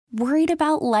Worried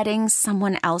about letting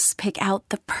someone else pick out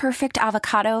the perfect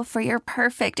avocado for your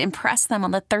perfect impress them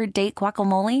on the third date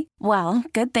guacamole? Well,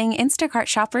 good thing Instacart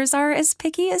shoppers are as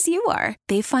picky as you are.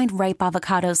 They find ripe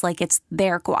avocados like it's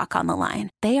their guac on the line.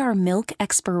 They are milk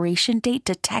expiration date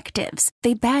detectives.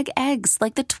 They bag eggs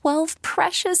like the 12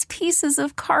 precious pieces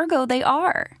of cargo they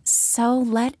are. So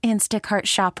let Instacart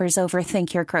shoppers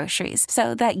overthink your groceries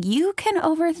so that you can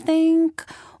overthink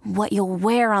what you'll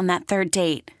wear on that third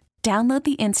date. Download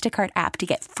the Instacart app to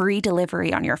get free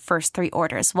delivery on your first 3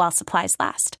 orders while supplies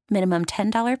last. Minimum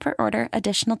 $10 per order.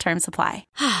 Additional terms apply.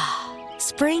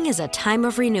 Spring is a time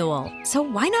of renewal, so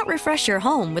why not refresh your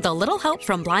home with a little help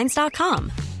from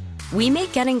Blinds.com? We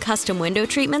make getting custom window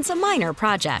treatments a minor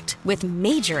project with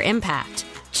major impact.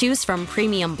 Choose from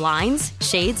premium blinds,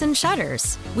 shades, and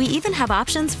shutters. We even have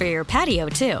options for your patio,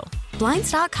 too.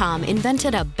 Blinds.com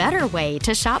invented a better way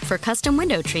to shop for custom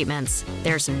window treatments.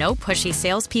 There's no pushy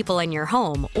salespeople in your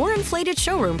home or inflated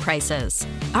showroom prices.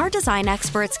 Our design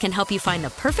experts can help you find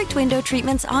the perfect window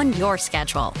treatments on your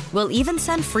schedule. We'll even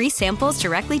send free samples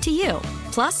directly to you.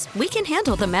 Plus, we can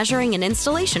handle the measuring and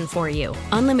installation for you.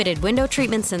 Unlimited window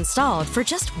treatments installed for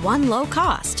just one low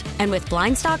cost. And with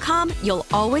Blinds.com, you'll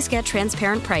always get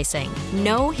transparent pricing.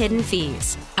 No hidden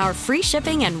fees. Our free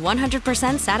shipping and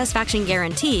 100% satisfaction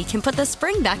guarantee can put the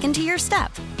spring back into your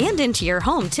step and into your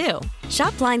home, too.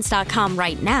 Shop Blinds.com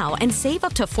right now and save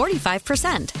up to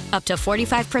 45%. Up to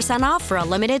 45% off for a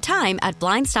limited time at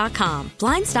Blinds.com.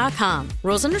 Blinds.com.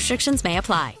 Rules and restrictions may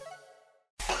apply.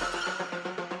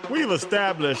 We've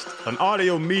established an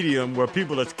audio medium where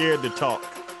people are scared to talk.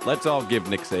 Let's all give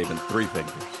Nick Saban 3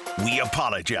 fingers. We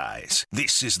apologize.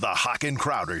 This is the Hawk and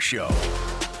Crowder Show.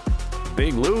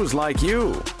 Big Lou's like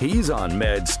you. He's on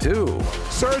meds, too.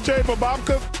 Sergey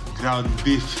Babamka. Ground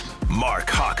beef. Mark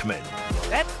Hockman.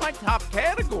 That's my top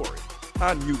category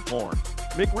on new porn.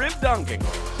 McRib dunking.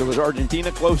 So was Argentina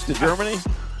close to Germany?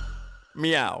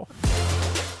 Meow.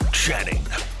 Channing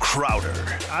Crowder.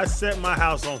 I set my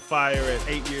house on fire at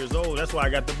 8 years old. That's why I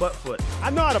got the butt foot. I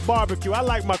know how to barbecue. I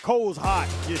like my coals hot.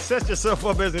 You set yourself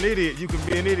up as an idiot, you can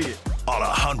be an idiot.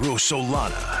 Alejandro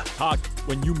Solana. Hawk,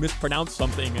 when you mispronounce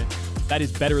something, that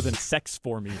is better than sex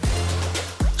for me.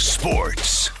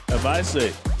 Sports. If I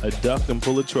say a duck and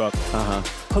pull a truck,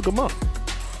 hook 'em up.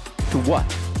 To what?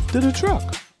 To the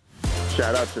truck.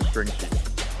 Shout out to String Cheese.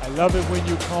 I love it when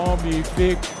you call me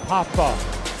Big Papa.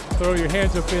 Throw your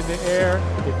hands up in the air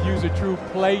if you's a true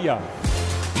player.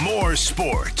 More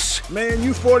sports. Man,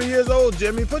 you 40 years old,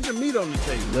 Jimmy. Put your meat on the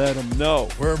table. Let them know.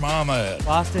 Where mama at?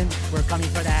 Boston, we're coming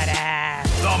for that ass.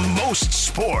 The most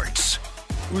sports.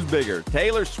 Who's bigger,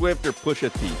 Taylor Swift or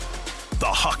Pusha T? The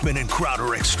Hockman and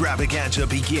Crowder extravaganza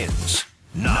begins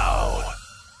now.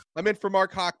 I'm in for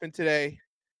Mark Hockman today.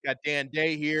 Got Dan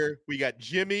Day here. We got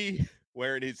Jimmy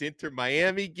wearing his Inter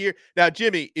Miami gear. Now,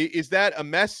 Jimmy, is that a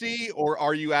Messi, or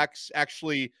are you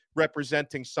actually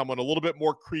representing someone a little bit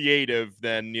more creative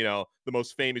than, the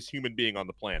most famous human being on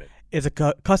the planet? It's a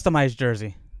customized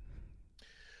jersey.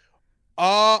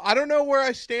 I don't know where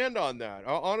I stand on that.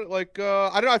 I don't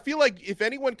know. I feel like if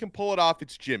anyone can pull it off,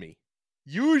 it's Jimmy.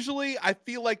 Usually, I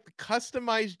feel like the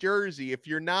customized jersey, if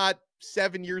you're not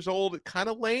 7 years old, it's kind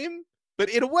of lame. But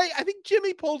in a way, I think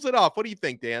Jimmy pulls it off. What do you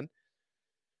think, Dan?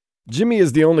 Jimmy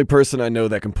is the only person I know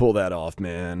that can pull that off,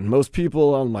 man. Most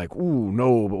people, I'm like, ooh,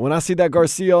 no. But when I see that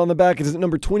Garcia on the back, is it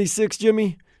number 26,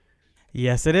 Jimmy?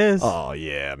 Yes, it is. Oh,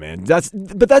 yeah, man.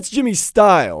 But that's Jimmy's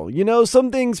style. Some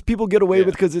things people get away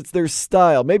with because it's their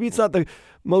style. Maybe it's not the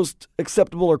most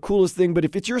acceptable or coolest thing, but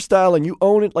if it's your style and you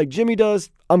own it like Jimmy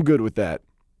does, I'm good with that.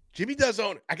 Jimmy does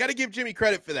own it. I got to give Jimmy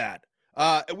credit for that.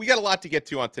 We got a lot to get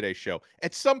to on today's show.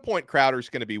 At some point, Crowder's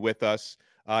going to be with us.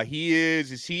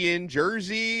 Is he in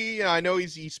Jersey? I know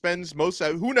he spends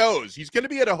who knows? He's going to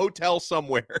be at a hotel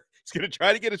somewhere. He's going to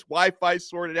try to get his Wi-Fi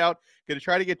sorted out, going to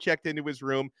try to get checked into his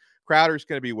room. Crowder's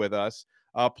going to be with us.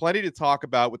 Plenty to talk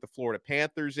about with the Florida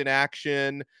Panthers in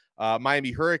action.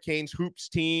 Miami Hurricanes hoops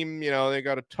team, they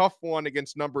got a tough one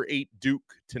against number 8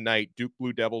 Duke tonight. Duke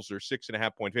Blue Devils are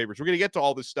 6.5-point favorites. We're going to get to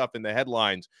all this stuff in the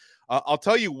headlines. I'll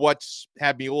tell you what's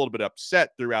had me a little bit upset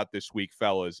throughout this week,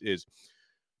 fellas, is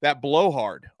that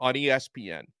blowhard on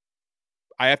ESPN.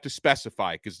 I have to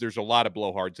specify because there's a lot of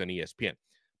blowhards on ESPN.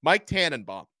 Mike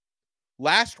Tannebaumn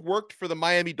last worked for the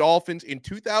Miami Dolphins in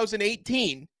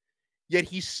 2018, yet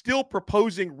he's still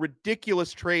proposing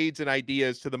ridiculous trades and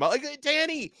ideas to them. Like,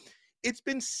 Danny, it's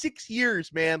been 6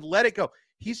 years, man. Let it go.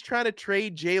 He's trying to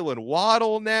trade Jaylen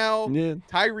Waddle now. Yeah.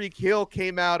 Tyreek Hill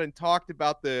came out and talked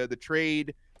about the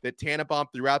trade that Tannebaumn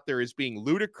threw out there as being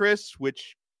ludicrous,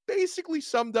 which basically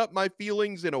summed up my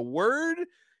feelings in a word.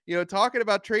 Talking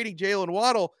about trading Jaylen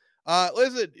Waddle.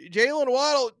 Listen, Jaylen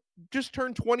Waddle just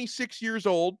turned 26 years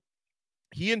old.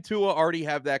 He and Tua already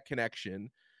have that connection.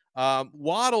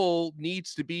 Waddle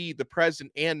needs to be the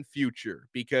present and future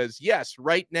because, yes,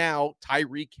 right now,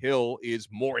 Tyreek Hill is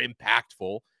more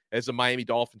impactful as a Miami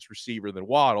Dolphins receiver than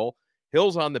Waddle.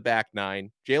 Hill's on the back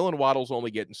nine. Jaylen Waddle's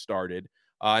only getting started.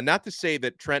 Not to say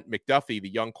that Trent McDuffie, the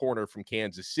young corner from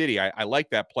Kansas City, I like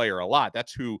that player a lot.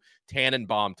 That's who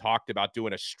Tannebaumn talked about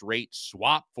doing a straight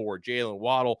swap for, Jaylen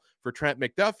Waddle for Trent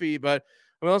McDuffie. But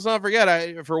I mean, let's not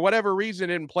forget, for whatever reason,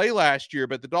 didn't play last year,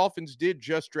 but the Dolphins did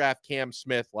just draft Cam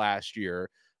Smith last year.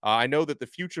 I know that the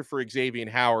future for Xavier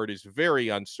Howard is very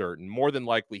uncertain. More than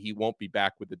likely, he won't be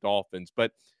back with the Dolphins,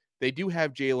 but they do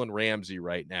have Jalen Ramsey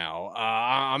right now.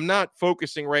 I'm not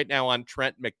focusing right now on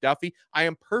Trent McDuffie. I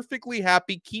am perfectly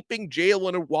happy keeping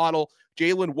Jaylen Waddle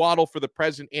for the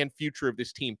present and future of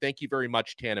this team. Thank you very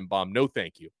much, Tannebaumn. No,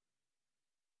 thank you.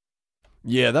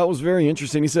 Yeah, that was very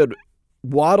interesting. He said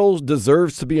Waddle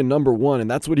deserves to be a number one, and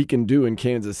that's what he can do in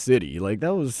Kansas City. Like,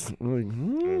 that was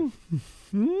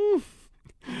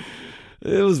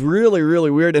it was really,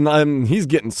 really weird. And he's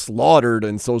getting slaughtered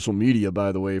in social media,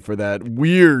 by the way, for that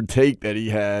weird take that he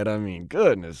had. I mean,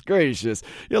 goodness gracious.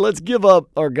 Yeah, let's give up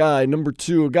our guy, number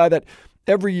 2, a guy that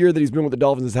every year that he's been with the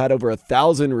Dolphins has had over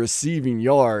 1,000 receiving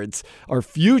yards, our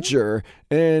future,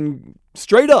 and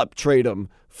straight up trade him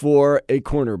for a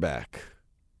cornerback.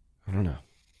 I don't know.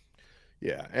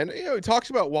 Yeah, and he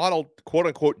talks about Waddle,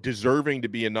 quote-unquote, deserving to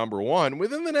be a number one.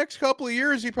 Within the next couple of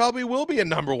years, he probably will be a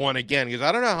number one again because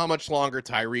I don't know how much longer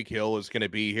Tyreek Hill is going to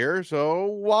be here. So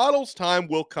Waddle's time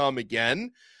will come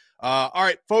again. All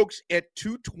right, folks, at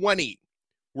 2:20,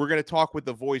 we're going to talk with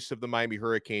the voice of the Miami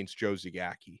Hurricanes, Joe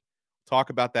Zagacki.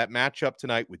 Talk about that matchup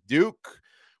tonight with Duke.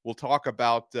 We'll talk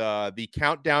about the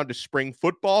countdown to spring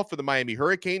football for the Miami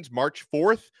Hurricanes, March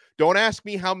 4th. Don't ask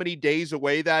me how many days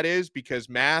away that is because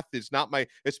math is not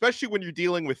especially when you're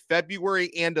dealing with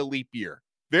February and a leap year.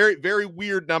 Very, very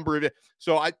weird number of it.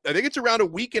 So I think it's around a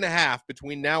week and a half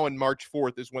between now and March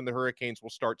 4th is when the Hurricanes will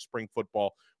start spring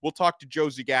football. We'll talk to Joe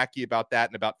Zagacki about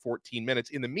that in about 14 minutes.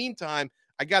 In the meantime,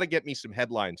 I got to get me some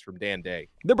headlines from Dan Day.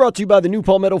 They're brought to you by the new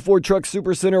Palmetto Ford Truck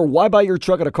Super Center. Why buy your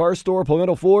truck at a car store?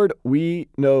 Palmetto Ford, we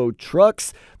know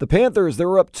trucks. The Panthers, they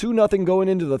were up 2-0 going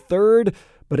into the third,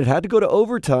 but it had to go to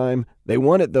overtime. They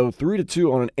won it, though,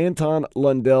 3-2 on an Anton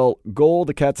Lundell goal.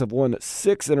 The Cats have won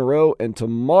 6 in a row, and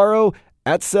tomorrow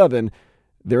at 7,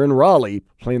 they're in Raleigh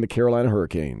playing the Carolina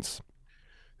Hurricanes.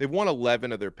 They've won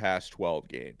 11 of their past 12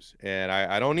 games. And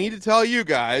I don't need to tell you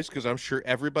guys, because I'm sure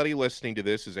everybody listening to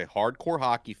this is a hardcore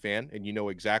hockey fan, and you know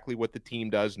exactly what the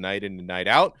team does night in and night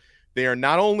out. They are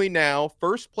not only now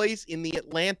first place in the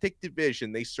Atlantic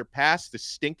Division, they surpassed the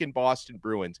stinking Boston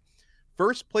Bruins.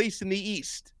 First place in the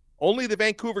East. Only the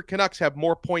Vancouver Canucks have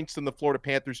more points than the Florida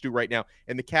Panthers do right now,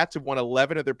 and the Cats have won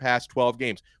 11 of their past 12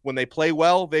 games. When they play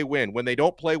well, they win. When they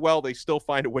don't play well, they still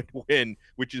find a way to win,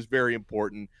 which is very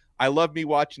important. I love me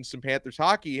watching some Panthers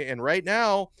hockey, and right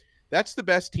now, that's the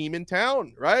best team in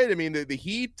town, right? I mean, the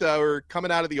Heat are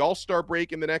coming out of the All-Star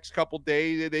break in the next couple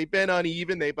days. They've been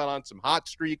uneven. They've been on some hot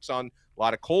streaks, on a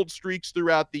lot of cold streaks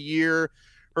throughout the year.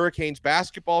 Hurricanes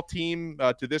basketball team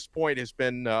to this point has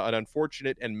been an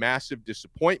unfortunate and massive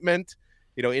disappointment.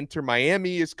 You know, Inter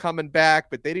Miami is coming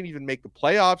back, but they didn't even make the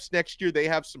playoffs next year. They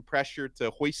have some pressure to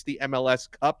hoist the MLS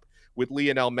Cup with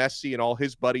Lionel Messi and all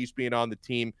his buddies being on the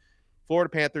team. Florida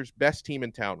Panthers, best team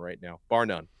in town right now, bar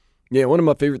none. Yeah, one of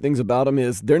my favorite things about them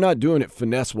is they're not doing it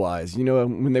finesse-wise. You know,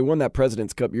 when they won that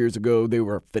President's Cup years ago, they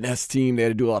were a finesse team. They had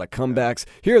to do a lot of comebacks.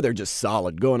 Here, they're just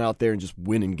solid, going out there and just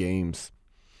winning games.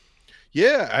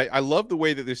 Yeah, I love the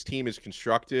way that this team is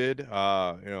constructed. You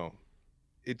know,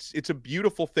 it's a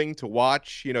beautiful thing to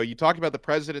watch. You know, you talked about the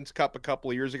President's Cup a couple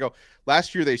of years ago.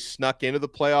 Last year, they snuck into the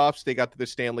playoffs. They got to the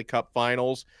Stanley Cup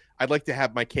Finals. I'd like to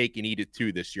have my cake and eat it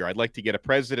too this year. I'd like to get a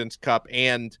President's Cup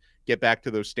and get back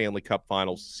to those Stanley Cup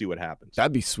Finals to see what happens.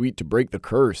 That'd be sweet to break the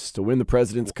curse, to win the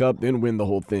President's Cup, then win the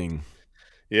whole thing.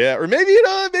 Yeah, or maybe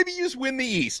maybe you just win the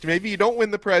East. Maybe you don't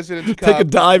win the President's Cup. Take a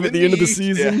dive at the end of the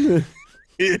season. Yeah.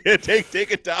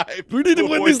 Take a dive. We need to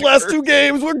win these last 2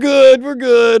 games. We're good. We're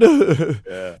good.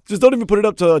 Yeah. Just don't even put it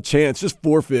up to a chance. Just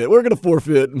forfeit. We're going to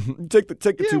forfeit. Take the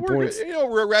 2 points. You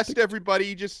know, arrest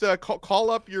everybody. Just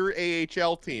call up your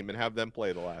AHL team and have them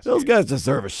play the last. Those guys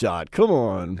deserve a shot. Come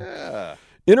on. Yeah.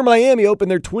 Inter Miami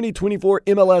opened their 2024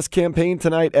 MLS campaign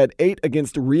tonight at 8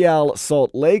 against Real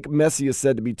Salt Lake. Messi is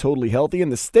said to be totally healthy,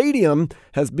 and the stadium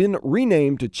has been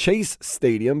renamed to Chase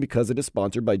Stadium because it is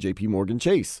sponsored by JP Morgan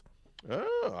Chase.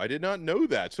 Oh, I did not know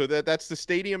that. So that's the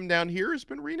stadium down here has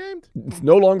been renamed? It's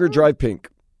no longer Drive Pink.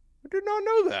 I did not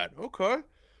know that. Okay.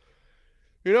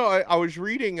 You know, I was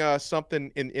reading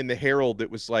something in the Herald that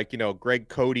was like, Greg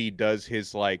Cody does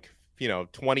his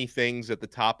 20 things at the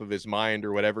top of his mind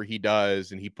or whatever he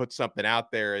does, and he puts something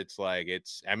out there. It's like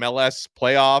it's MLS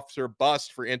playoffs or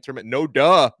bust for intermittent. No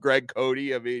duh, Greg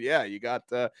Cody. I mean, yeah, you got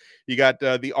the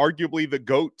arguably the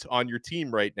GOAT on your team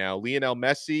right now, Lionel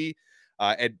Messi,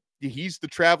 and he's the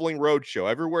traveling road show.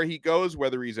 Everywhere he goes,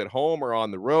 whether he's at home or on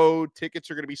the road,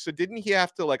 tickets are going to be. So didn't he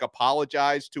have to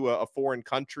apologize to a foreign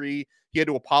country? He had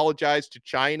to apologize to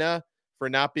China for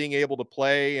not being able to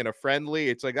play in a friendly.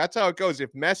 It's like, that's how it goes.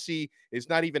 If Messi is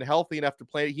not even healthy enough to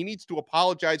play, he needs to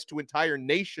apologize to entire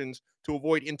nations to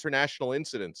avoid international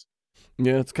incidents.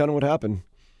 Yeah, it's kind of what happened.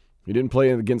 He didn't play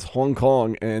against Hong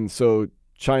Kong, and so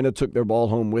China took their ball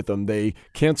home with them. They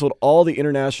canceled all the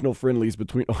international friendlies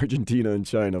between Argentina and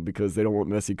China because they don't want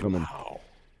Messi coming. Wow.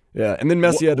 Yeah, and then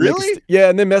Messi had to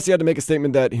Messi had to make a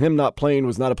statement that him not playing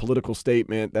was not a political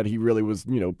statement, that he really was,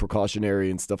 precautionary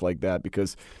and stuff like that,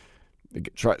 because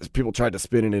people tried to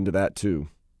spin it into that too.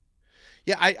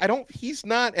 Yeah, he's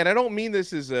not, and I don't mean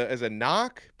this as a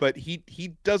knock, but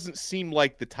he doesn't seem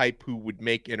like the type who would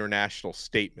make international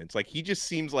statements. Like, he just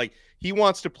seems like he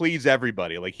wants to please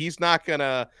everybody. Like, he's not going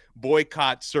to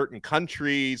boycott certain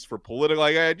countries for political.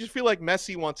 Like, I just feel like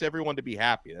Messi wants everyone to be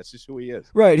happy. That's just who he is.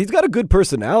 Right. He's got a good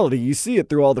personality. You see it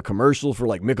through all the commercials for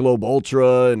Michelob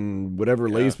Ultra and whatever,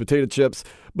 Lay's potato chips.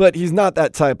 But he's not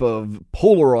that type of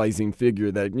polarizing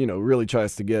figure that, really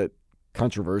tries to get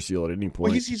controversial at any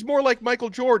point. Well, he's more like Michael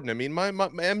Jordan. I mean, my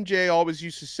MJ always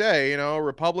used to say,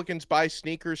 Republicans buy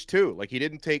sneakers too. Like, he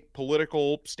didn't take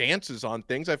political stances on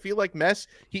things. I feel like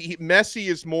Messi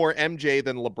is more MJ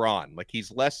than LeBron. Like,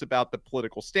 he's less about the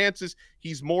political stances.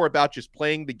 He's more about just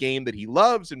playing the game that he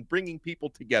loves and bringing people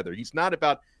together. He's not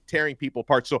about tearing people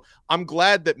apart. So I'm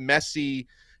glad that Messi,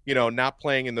 not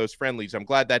playing in those friendlies, I'm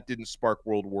glad that didn't spark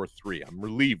World War III. I'm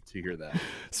relieved to hear that.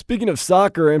 Speaking of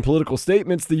soccer and political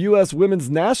statements, the U.S. women's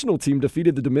national team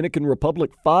defeated the Dominican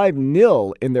Republic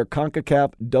 5-0 in their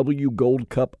CONCACAF W Gold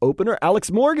Cup opener.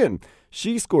 Alex Morgan,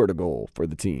 she scored a goal for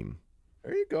the team.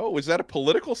 There you go. Was that a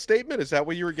political statement? Is that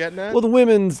what you were getting at? Well, the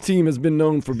women's team has been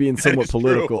known for being somewhat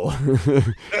political.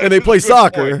 And they play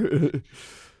soccer.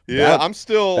 Yeah, I'm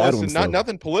still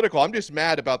nothing political. I'm just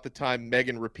mad about the time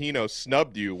Megan Rapinoe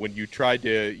snubbed you when you tried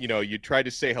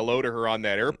to say hello to her on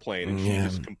that airplane, and she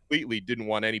just completely didn't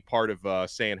want any part of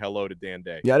saying hello to Dan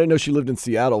Day. Yeah, I didn't know she lived in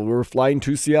Seattle. We were flying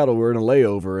to Seattle. We were in a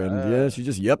layover, and she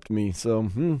just yepped me.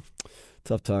 So,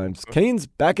 tough times. Canes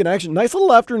back in action. Nice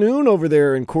little afternoon over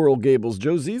there in Coral Gables.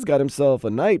 Joe Z's got himself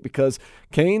a night because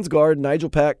Canes guard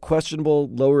Nigel Pack, questionable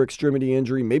lower extremity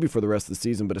injury, maybe for the rest of the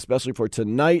season, but especially for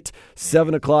tonight,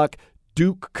 7 o'clock,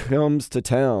 Duke comes to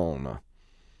town.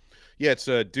 Yeah, it's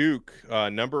Duke,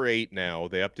 number 8 now.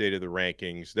 They updated the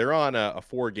rankings. They're on a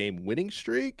 4-game winning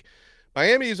streak.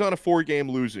 Miami is on a 4-game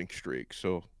losing streak,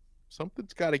 so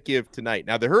something's got to give tonight.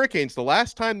 Now, the Hurricanes, the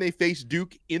last time they faced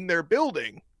Duke in their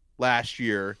building last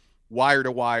year, wire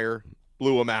to wire,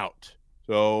 blew them out.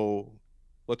 So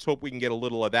let's hope we can get a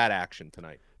little of that action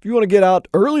tonight. If you want to get out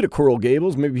early to Coral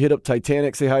Gables, maybe hit up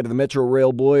Titanic, say hi to the Metro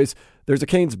Rail boys. There's a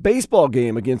Canes baseball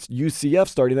game against UCF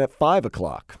starting at 5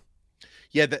 o'clock.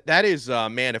 Yeah, that is,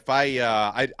 man, if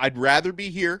I'd rather be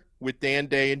here with Dan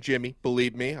Day and Jimmy,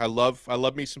 believe me. I love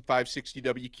me some 560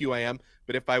 WQAM,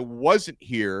 but if I wasn't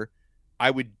here,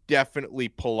 I would definitely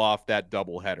pull off that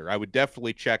doubleheader. I would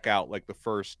definitely check out the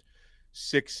first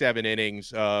 6-7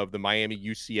 innings of the Miami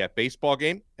UCF baseball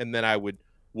game, and then I would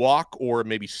walk or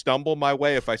maybe stumble my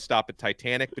way. If I stop at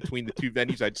Titanic between the two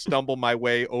venues, I'd stumble my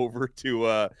way over to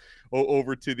the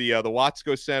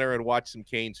Watsco Center and watch some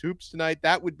Canes hoops tonight.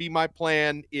 That would be my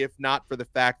plan, if not for the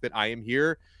fact that I am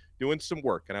here doing some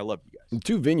work, and I love you guys. The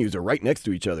two venues are right next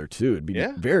to each other, too. It'd be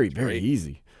very, very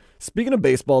easy. Speaking of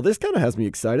baseball, this kind of has me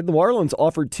excited. The Marlins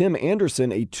offered Tim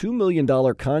Anderson a $2 million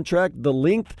contract. The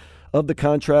length of the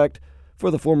contract for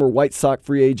the former White Sox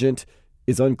free agent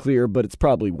is unclear, but it's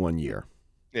probably 1 year.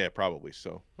 Yeah, probably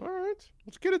so. All right,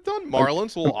 let's get it done.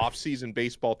 Marlins, a little off-season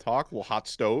baseball talk, a little hot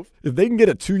stove. If they can get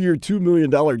a 2-year, $2 million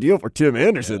deal for Tim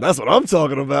Anderson, that's what I'm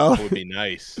talking about. That would be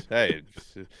nice. Hey,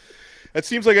 that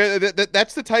seems like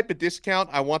that's the type of discount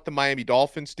I want the Miami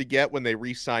Dolphins to get when they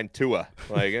re-sign Tua.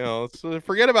 Let's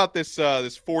forget about this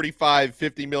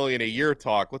 $45-50 million a year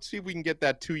talk. Let's see if we can get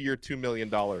that 2-year, $2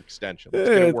 million extension. Let's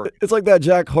get it working. It's like that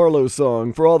Jack Harlow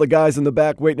song. For all the guys in the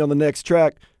back waiting on the next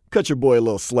track, cut your boy a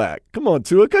little slack. Come on,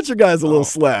 Tua, cut your guys a little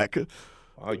slack.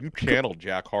 Oh, you channeled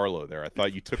Jack Harlow there. I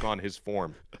thought you took on his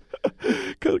form.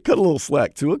 Cut a little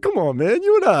slack, Tua. Come on, man.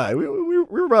 You and I,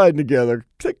 we're riding together.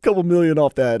 Take a couple million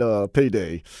off that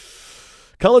payday.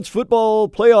 College football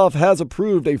playoff has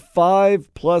approved a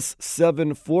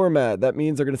 5+7 format. That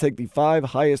means they're going to take the 5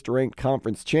 highest-ranked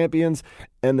conference champions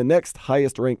and the next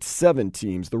highest-ranked 7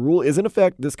 teams. The rule is in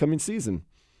effect this coming season.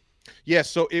 Yeah,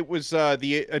 so it was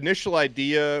the initial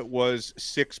idea was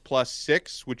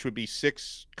 6+6, which would be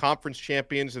 6 conference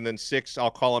champions and then 6,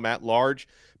 I'll call them at large.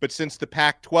 But since the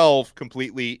Pac-12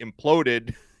 completely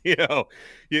imploded,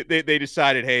 they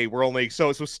decided, hey, we're only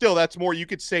so still that's more. You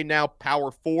could say now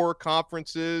Power 4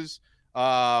 conferences.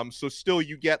 So still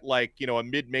you get like, a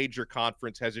mid-major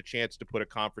conference has a chance to put a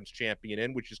conference champion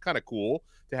in, which is kind of cool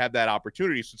to have that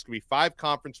opportunity. So it's going to be 5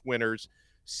 conference winners,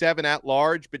 7 at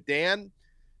large. But Dan,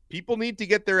 people need to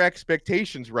get their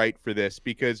expectations right for this,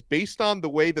 because based on the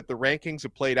way that the rankings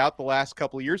have played out the last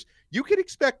couple of years, you could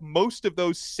expect most of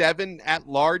those 7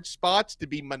 at-large spots to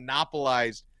be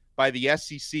monopolized by the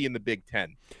SEC and the Big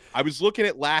Ten. I was looking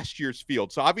at last year's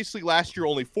field. So obviously last year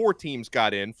only 4 teams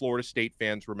got in. Florida State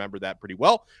fans remember that pretty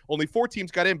well. Only 4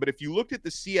 teams got in. But if you looked at the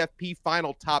CFP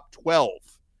final top 12,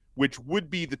 which would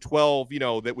be the 12,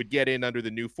 that would get in under the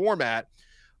new format,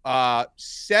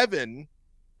 7,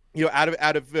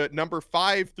 out of number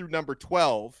 5 through number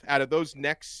 12, out of those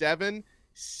next 7,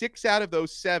 6 out of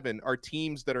those 7 are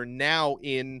teams that are now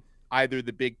in either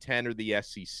the Big Ten or the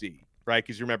SEC, right?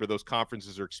 Because remember, those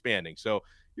conferences are expanding. So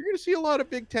you're going to see a lot of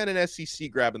Big Ten and SEC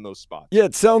grabbing those spots. Yeah,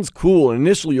 it sounds cool. And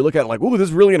initially you look at it like, ooh, this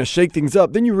is really going to shake things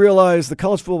up. Then you realize the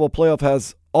college football playoff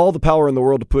has all the power in the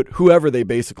world to put whoever they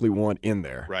basically want in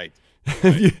there. Right.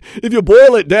 If you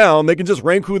boil it down, they can just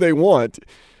rank who they want.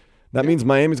 That means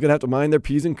Miami's going to have to mind their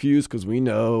P's and Q's, because we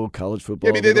know college football.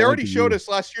 Yeah, I mean, they already showed us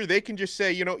last year. They can just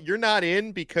say, you're not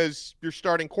in because your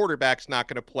starting quarterback's not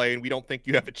going to play and we don't think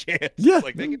you have a chance. Yeah.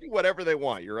 Like, they can do whatever they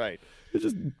want. You're right. They're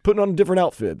just putting on a different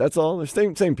outfit. That's all. They're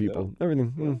same people. Yeah.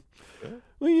 Everything. Yeah.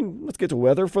 Well, let's get to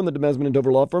weather from the DeMesman and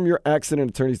Dover Law Firm. Your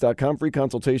accidentattorneys.com. Free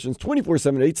consultations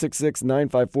 24/7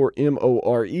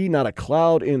 866-954-MORE. Not a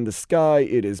cloud in the sky.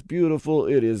 It is beautiful.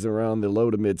 It is around the low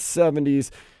to mid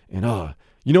 70s. And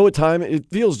you know what time? It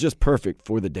feels just perfect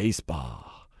for the day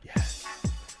spa. Yes.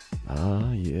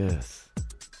 Ah, yes.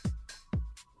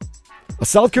 A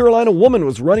South Carolina woman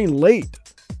was running late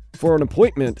for an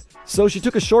appointment, so she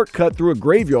took a shortcut through a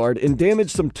graveyard and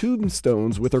damaged some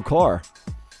tombstones with her car.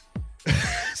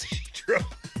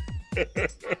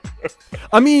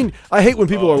 I mean, I hate when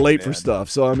people are late for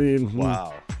stuff, so I mean.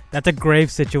 Wow. That's a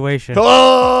grave situation. Jimmy!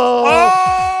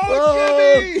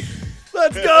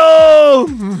 Let's go!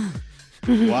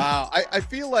 Wow, I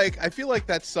feel like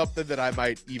that's something that I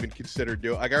might even consider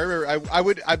doing. Like, I remember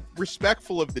I'm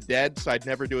respectful of the dead, so I'd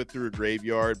never do it through a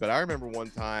graveyard. But I remember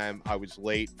one time I was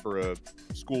late for a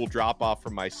school drop off for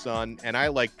my son, and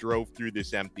I drove through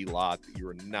this empty lot that you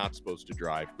were not supposed to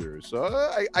drive through.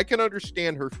 So I can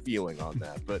understand her feeling on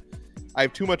that, but I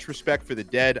have too much respect for the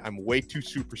dead. I'm way too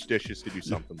superstitious to do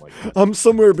something like that. I'm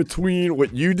somewhere between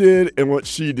what you did and what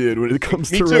she did when it comes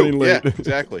to running late. Yeah,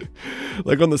 exactly.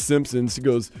 Like on The Simpsons, he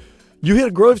goes, "You hit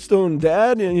a gravestone,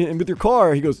 Dad, and with your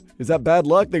car." He goes, "Is that bad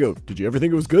luck?" They go, "Did you ever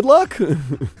think it was good luck?"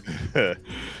 There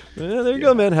you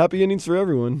go, man. Happy endings for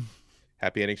everyone.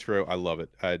 Happy endings for, I love it.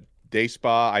 Day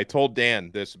spa. I told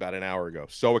Dan this about an hour ago.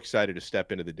 So excited to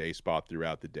step into the day spa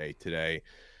throughout the day today.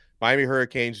 Miami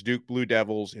Hurricanes, Duke Blue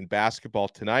Devils in basketball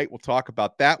tonight. We'll talk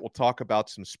about that. We'll talk about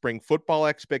some spring football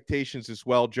expectations as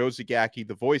well. Joe Zagacki,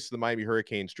 the voice of the Miami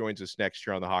Hurricanes, joins us next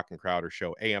year on the Hawk and Crowder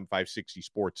Show, AM 560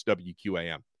 Sports,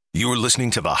 WQAM. You're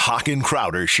listening to the Hawk and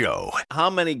Crowder Show.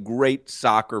 How many great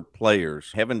soccer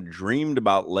players haven't dreamed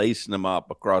about lacing them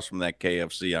up across from that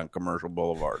KFC on Commercial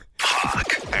Boulevard?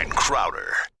 Hawk and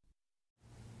Crowder.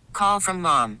 Call from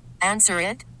mom. Answer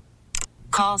it.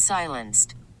 Call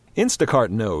silenced. Instacart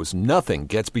knows nothing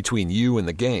gets between you and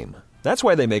the game. That's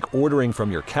why they make ordering from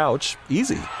your couch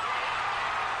easy.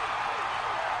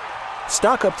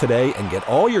 Stock up today and get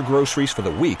all your groceries for the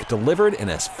week delivered in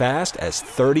as fast as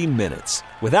 30 minutes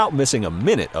without missing a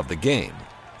minute of the game.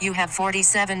 You have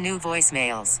 47 new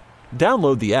voicemails.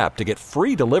 Download the app to get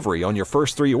free delivery on your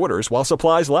first 3 orders while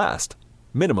supplies last.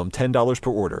 Minimum $10 per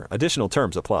order. Additional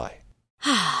terms apply.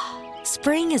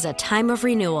 Spring is a time of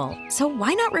renewal, so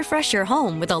why not refresh your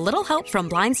home with a little help from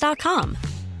Blinds.com?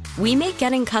 We make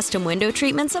getting custom window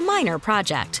treatments a minor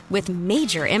project with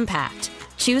major impact.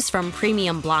 Choose from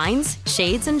premium blinds,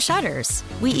 shades, and shutters.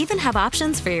 We even have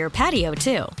options for your patio,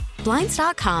 too.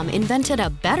 Blinds.com invented a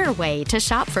better way to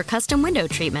shop for custom window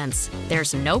treatments.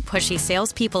 There's no pushy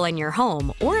salespeople in your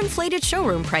home or inflated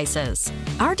showroom prices.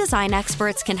 Our design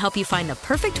experts can help you find the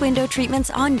perfect window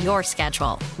treatments on your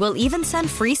schedule. We'll even send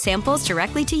free samples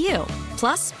directly to you.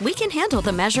 Plus, we can handle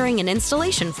the measuring and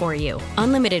installation for you.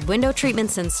 Unlimited window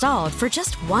treatments installed for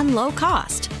just one low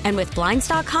cost. And with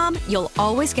Blinds.com, you'll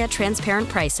always get transparent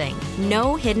pricing.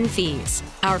 No hidden fees.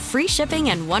 Our free shipping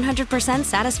and 100%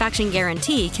 satisfaction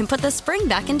guarantee can put the spring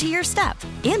back into your step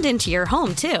and into your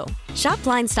home, too. Shop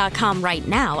Blinds.com right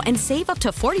now and save up to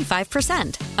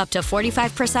 45%. Up to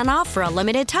 45% off for a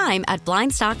limited time at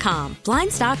Blinds.com.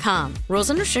 Blinds.com. Rules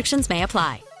and restrictions may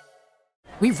apply.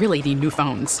 We really need new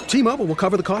phones. T-Mobile will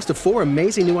cover the cost of 4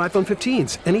 amazing new iPhone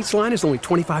 15s, and each line is only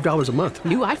 $25 a month.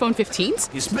 New iPhone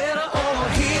 15s? It's better over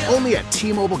here. Only at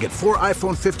T-Mobile, get 4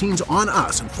 iPhone 15s on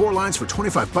us and 4 lines for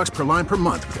 $25 per line per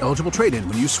month with eligible trade-in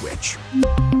when you switch.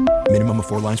 Minimum of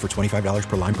 4 lines for $25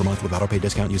 per line per month with autopay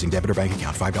discount using debit or bank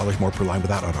account. $5 more per line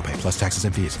without autopay, plus taxes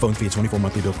and fees. Phone fee at 24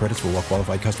 monthly bill credits for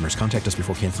well-qualified customers. Contact us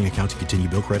before canceling account to continue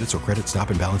bill credits or credit stop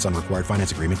and balance on required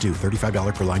finance agreement due.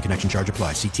 $35 per line connection charge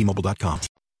applies. See T-Mobile.com.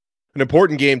 An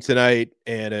important game tonight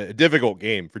and a difficult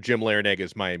game for Jim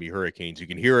Larenega's Miami Hurricanes. You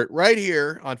can hear it right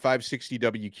here on 560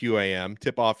 WQAM.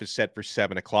 Tip-off is set for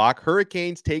 7 o'clock.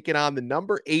 Hurricanes taking on the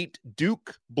number 8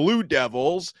 Duke Blue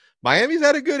Devils. Miami's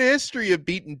had a good history of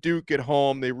beating Duke at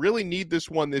home. They really need this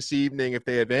one this evening if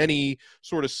they have any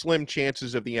sort of slim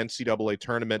chances of the NCAA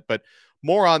tournament. But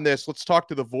more on this, let's talk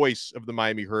to the voice of the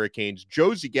Miami Hurricanes. Joe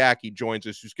Zagacki joins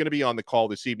us, who's going to be on the call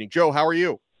this evening. Joe, how are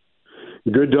you?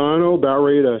 Good, Donno. About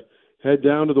ready to head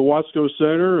down to the Watsco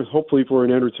Center, hopefully for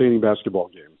an entertaining basketball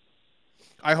game.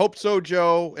 I hope so,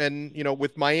 Joe. And, you know,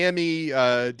 with Miami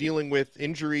dealing with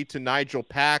injury to Nigel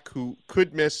Pack, who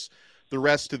could miss the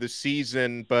rest of the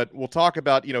season, but we'll talk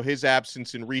about, you know, his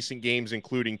absence in recent games,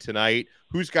 including tonight.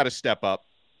 Who's got to step up?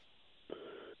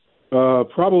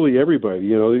 Probably everybody.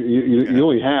 You know, you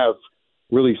only have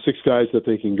really 6 guys that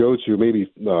they can go to,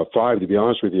 maybe 5, to be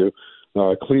honest with you.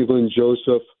 Cleveland,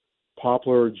 Joseph,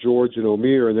 Poplar, George, and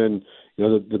Omier, and then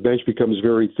the bench becomes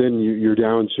very thin. You're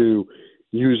down to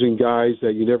using guys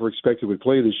that you never expected would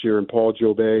play this year, and Paul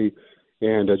Jobay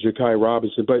and Ja'Kai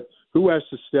Robinson. But who has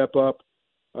to step up?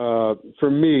 For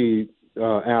me,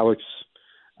 Alex,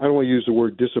 I don't want to use the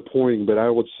word disappointing, but I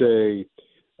would say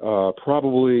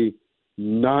probably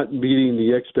not meeting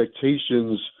the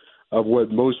expectations of what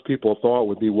most people thought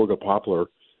would be Wooga Poplar.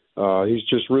 He's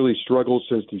just really struggled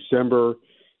since December.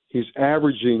 He's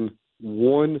averaging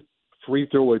 1 free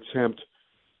throw attempt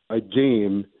a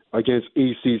game against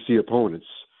ACC opponents.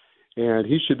 And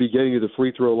he should be getting to the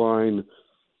free throw line,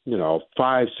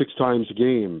 5-6 times a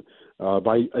game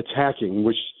by attacking,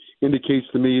 which indicates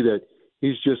to me that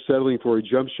he's just settling for a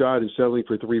jump shot and settling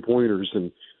for 3-pointers.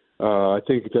 And I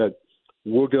think that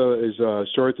Wooga is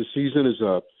started the season as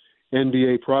a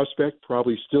NBA prospect,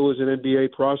 probably still is an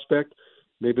NBA prospect,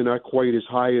 maybe not quite as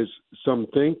high as some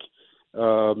think.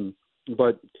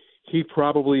 But he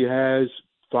probably has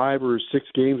 5 or 6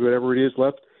 games, whatever it is,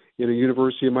 left in a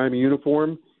University of Miami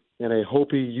uniform, and I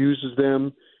hope he uses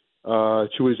them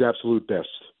to his absolute best.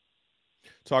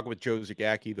 Talking with Joe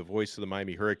Zagacki, the voice of the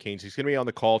Miami Hurricanes. He's going to be on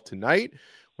the call tonight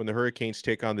when the Hurricanes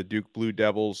take on the Duke Blue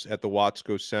Devils at the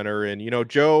Watsco Center. And,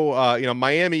 Joe,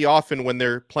 Miami often when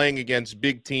they're playing against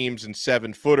big teams and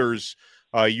 7-footers,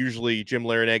 usually Jim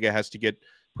Larenega has to get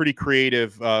pretty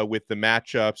creative with the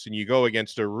matchups, and you go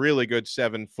against a really good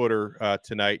 7-footer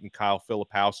tonight in Kyle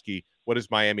Filipowski. What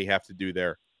does Miami have to do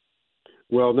there?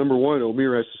 Well, number one,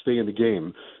 Omier has to stay in the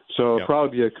game. So it'll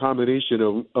probably be a combination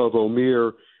of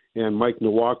Omier and Mike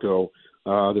Nwako,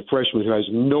 the freshman who has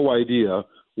no idea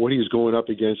what he's going up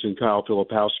against in Kyle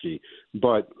Filipowski.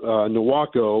 But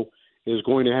Nwako is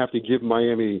going to have to give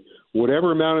Miami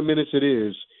whatever amount of minutes it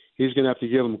is, he's going to have to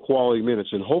give them quality minutes.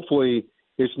 And hopefully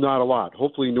it's not a lot.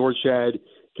 Hopefully Norchad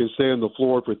can stay on the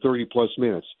floor for 30-plus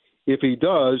minutes. If he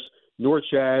does,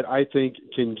 Norchad, I think,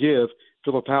 can give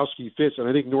Filipowski fits, and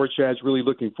I think Norchad's really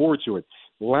looking forward to it.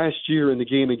 Last year in the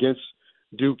game against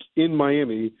Duke in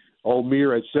Miami,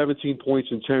 Omier had 17 points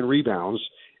and 10 rebounds,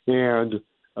 and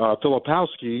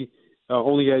Filipowski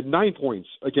only had 9 points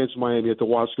against Miami at the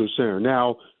Watsco Center.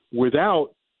 Now,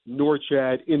 without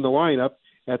Norchad in the lineup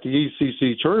at the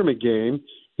ACC tournament game,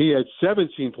 he had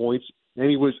 17 points, and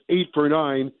he was 8 for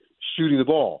 9 shooting the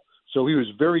ball. So he was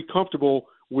very comfortable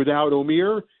without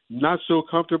Omier, not so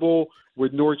comfortable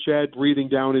with Norchad breathing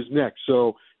down his neck.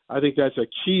 So I think that's a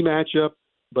key matchup,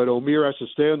 but Omier has to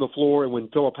stay on the floor, and when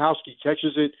Filipowski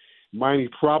catches it, Miami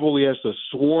probably has to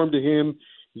swarm to him,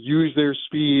 use their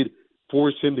speed,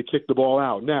 force him to kick the ball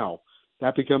out. Now,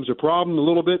 that becomes a problem a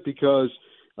little bit because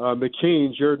Jared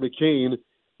McCain,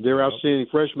 their outstanding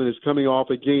freshman, is coming off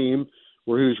a game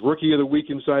where he was Rookie of the Week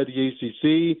inside the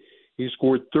ACC. He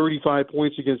scored 35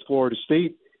 points against Florida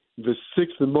State, the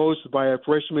 6th most by a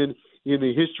freshman in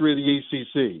the history of the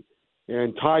ACC.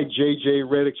 and tied J.J.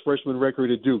 Redick's freshman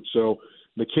record at Duke. So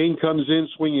McCain comes in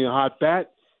swinging a hot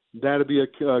bat. That'll be a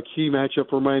key matchup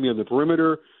for Miami on the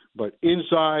perimeter. But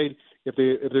inside, if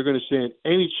they're going to stand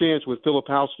any chance with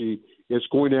Filipowski, it's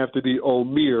going to have to be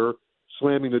Omier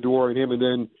slamming the door on him. And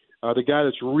then the guy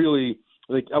that's really,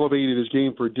 I think, elevated his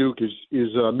game for Duke is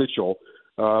Mitchell.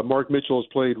 Mark Mitchell has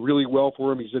played really well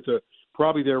for him. He's at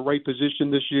probably their right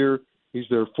position this year. He's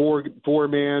their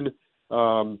four-man.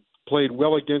 Played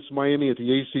well against Miami at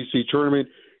the ACC tournament.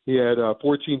 He had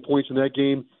 14 points in that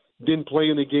game. Didn't play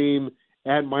in the game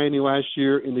at Miami last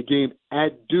year. In the game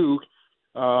at Duke,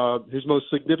 his most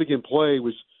significant play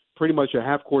was pretty much a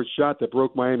half-court shot that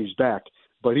broke Miami's back.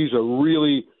 But he's a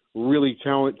really, really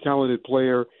talented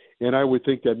player, and I would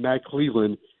think that Matt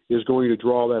Cleveland is going to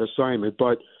draw that assignment.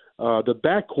 But the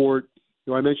backcourt,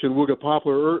 I mentioned Wooga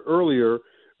Poplar earlier.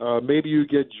 Maybe you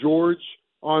get George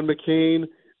on McCain,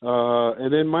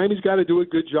 and then Miami's got to do a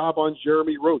good job on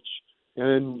Jeremy Roach.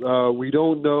 And we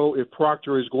don't know if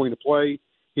Proctor is going to play.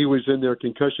 He was in their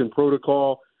concussion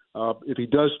protocol. If he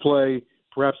does play,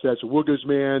 perhaps that's Wooga's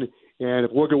man. And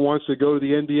if Wooga wants to go to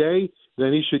the NBA,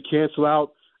 then he should cancel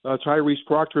out Tyrese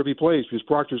Proctor if he plays, because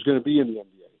Proctor's going to be in the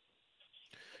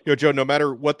NBA. Joe, no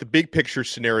matter what the big picture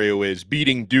scenario is,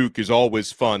 beating Duke is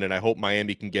always fun, and I hope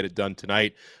Miami can get it done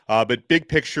tonight. But big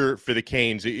picture for the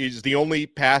Canes, is the only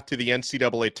path to the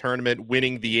NCAA tournament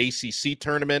winning the ACC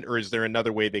tournament, or is there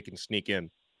another way they can sneak in?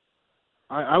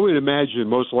 I would imagine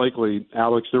most likely,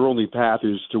 Alex, their only path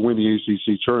is to win the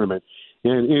ACC tournament.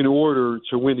 And in order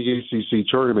to win the ACC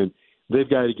tournament, they've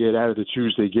got to get out of the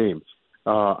Tuesday game.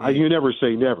 You never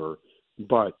say never,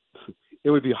 but it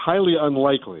would be highly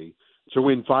unlikely to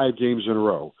win 5 games in a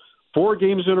row. 4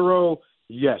 games in a row,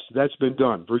 yes, that's been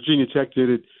done. Virginia Tech did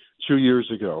it 2 years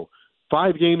ago.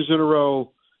 5 games in a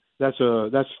row, that's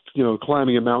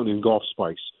climbing a mountain in golf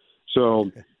spikes. So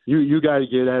you got to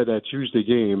get out of that Tuesday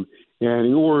game, and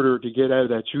in order to get out of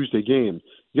that Tuesday game,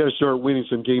 you got to start winning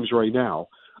some games right now.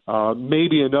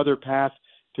 Maybe another path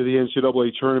to the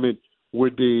NCAA tournament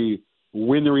would be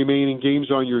win the remaining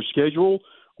games on your schedule,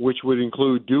 which would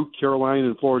include Duke, Carolina,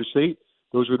 and Florida State.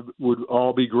 Those would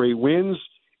all be great wins,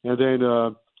 and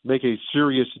then make a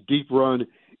serious deep run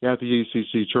at the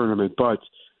ACC tournament. But,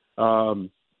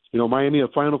 Miami, a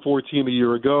Final Four team a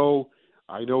year ago.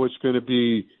 I know it's going to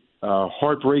be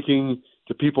heartbreaking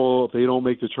to people if they don't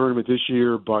make the tournament this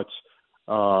year, but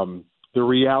the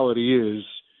reality is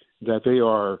that they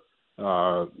are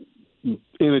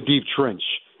in a deep trench,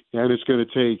 and it's going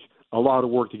to take a lot of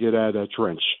work to get out of that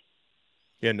trench.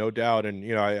 Yeah, no doubt. And,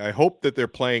 I hope that they're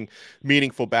playing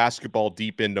meaningful basketball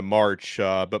deep into March.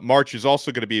 But March is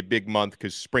also going to be a big month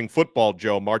because spring football,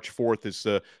 Joe, March 4th is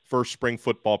the first spring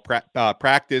football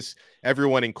practice.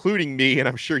 Everyone, including me, and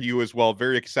I'm sure you as well,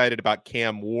 very excited about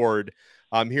Cam Ward.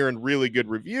 I'm hearing really good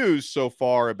reviews so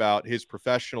far about his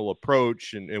professional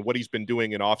approach and what he's been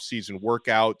doing in off-season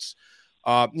workouts.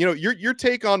 Your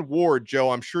take on Ward, Joe,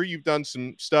 I'm sure you've done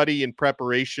some study and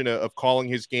preparation of calling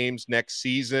his games next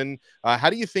season. How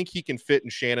do you think he can fit in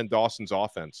Shannon Dawson's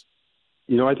offense?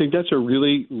 I think that's a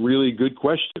really, really good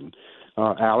question,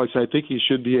 Alex. I think he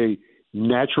should be a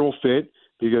natural fit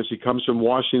because he comes from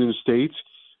Washington State,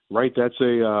 right? That's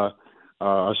a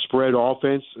spread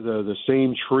offense, the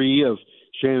same tree of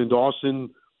Shannon Dawson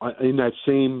in that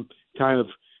same kind of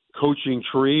coaching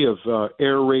tree of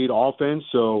air raid offense.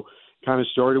 So kind of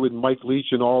started with Mike Leach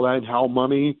and all that, and Hal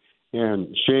Mumme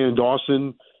and Shannon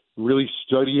Dawson really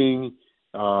studying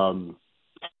Mumme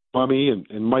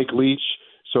and Mike Leach.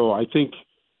 So I think,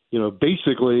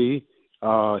 basically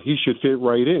he should fit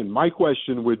right in. My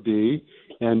question would be,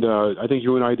 and I think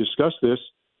you and I discussed this,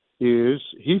 is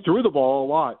he threw the ball a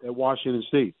lot at Washington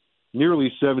State,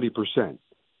 nearly 70%.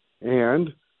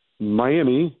 And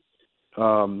Miami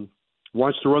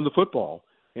wants to run the football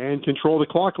and control the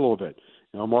clock a little bit.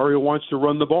 Now, Mario wants to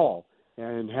run the ball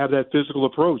and have that physical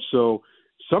approach. So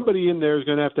somebody in there is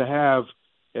going to have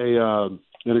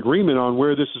an agreement on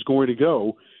where this is going to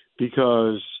go,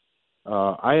 because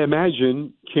I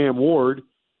imagine Cam Ward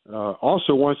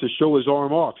also wants to show his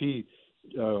arm off. He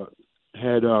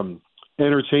had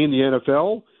entertained the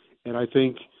NFL, and I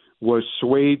think was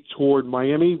swayed toward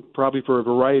Miami, probably for a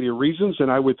variety of reasons.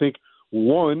 And I would think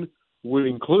one would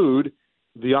include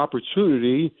the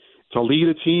opportunity to lead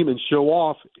a team and show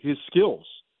off his skills.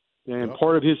 And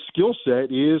part of his skill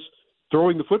set is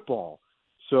throwing the football.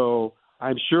 So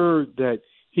I'm sure that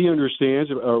he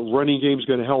understands a running game is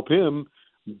going to help him,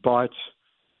 but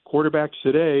quarterbacks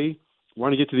today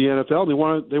want to get to the NFL.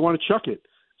 They want to chuck it.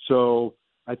 So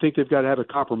I think they've got to have a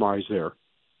compromise there.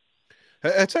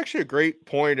 That's actually a great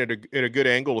point and a good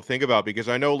angle to think about, because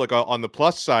I know, like, on the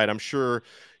plus side, I'm sure,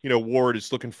 Ward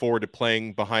is looking forward to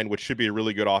playing behind what should be a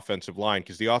really good offensive line,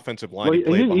 because the offensive line he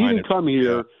didn't come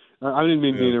here. I didn't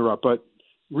mean to interrupt, but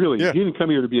really, he didn't come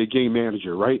here to be a game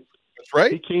manager, right? That's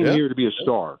right. He came here to be a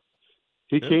star.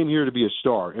 He came here to be a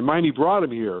star, and Miami brought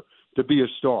him here to be a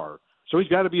star. So he's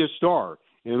got to be a star.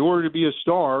 And in order to be a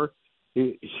star,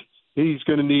 he's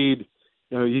going to need.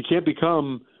 You can't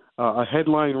become a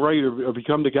headline writer or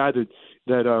become the guy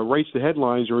that writes the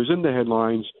headlines or is in the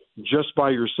headlines just by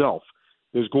yourself.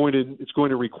 It's going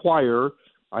to require,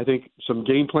 I think, some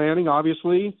game planning,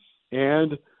 obviously,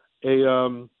 and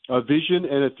a vision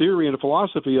and a theory and a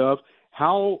philosophy of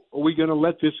how are we going to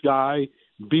let this guy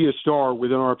be a star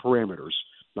within our parameters.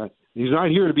 But he's not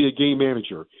here to be a game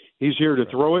manager. He's here to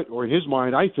throw it, or in his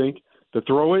mind, I think, to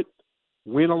throw it,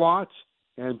 win a lot,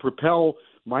 and propel.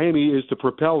 Miami is to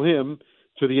propel him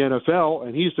to the NFL,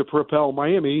 and he's to propel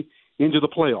Miami into the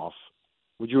playoff.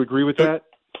 Would you agree with that?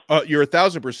 You're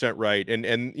 1,000% right.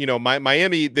 And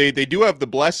Miami, they do have the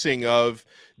blessing of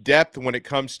depth when it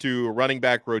comes to running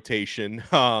back rotation.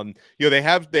 They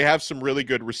have some really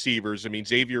good receivers. I mean,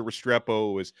 Xavier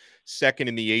Restrepo was second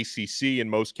in the ACC in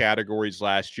most categories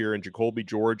last year, and Jacoby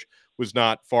George was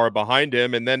not far behind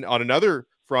him. And then on another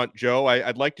front, Joe,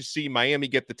 I'd like to see Miami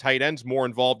get the tight ends more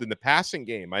involved in the passing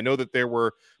game. I know that there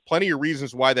were plenty of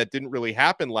reasons why that didn't really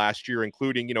happen last year,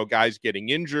 including, guys getting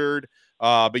injured.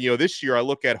 But this year I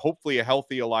look at hopefully a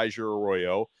healthy Elijah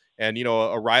Arroyo and,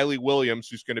 a Riley Williams,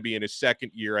 who's going to be in his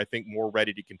second year, I think more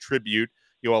ready to contribute.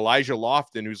 Elijah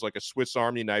Lofton, who's like a Swiss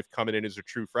Army knife coming in as a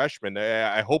true freshman.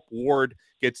 I hope Ward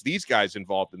gets these guys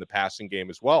involved in the passing game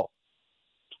as well.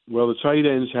 Well, the tight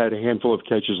ends had a handful of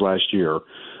catches last year.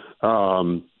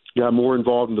 Got more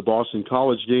involved in the Boston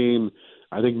College game.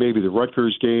 I think maybe the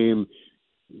Rutgers game.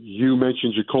 You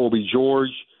mentioned Jacoby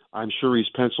George. I'm sure he's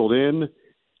penciled in.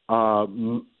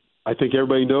 I think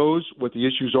everybody knows what the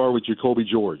issues are with Jacoby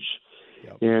George.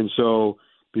 Yep. And so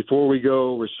before we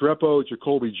go Restrepo,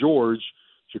 Jacoby George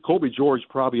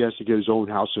probably has to get his own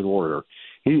house in order.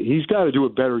 He's got to do a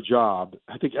better job.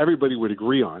 I think everybody would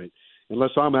agree on it,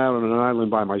 unless I'm out on an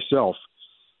island by myself.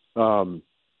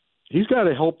 He's got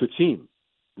to help the team,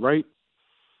 right?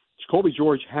 Jacoby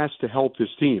George has to help this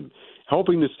team.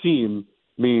 Helping this team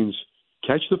means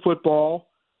catch the football,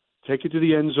 take it to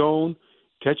the end zone,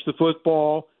 catch the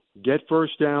football, get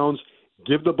first downs,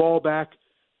 give the ball back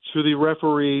to the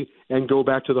referee, and go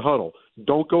back to the huddle.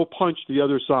 Don't go punch the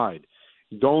other side.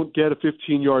 Don't get a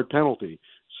 15-yard penalty.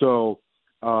 So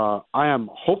I am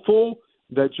hopeful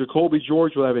that Jacoby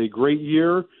George will have a great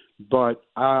year, but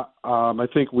I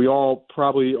think we all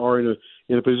probably are in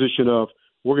a position of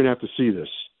we're going to have to see this.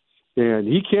 And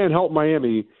he can't help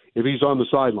Miami if he's on the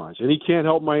sidelines. And he can't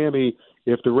help Miami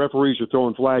if the referees are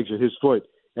throwing flags at his foot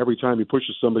every time he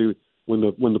pushes somebody when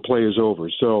the play is over.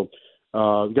 So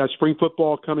we got spring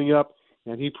football coming up,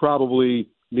 and he probably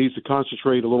needs to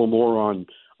concentrate a little more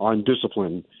on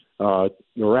discipline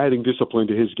or adding discipline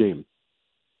to his game.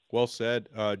 Well said.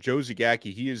 Joe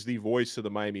Zagacki, he is the voice of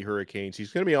the Miami Hurricanes.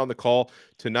 He's going to be on the call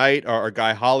tonight. Our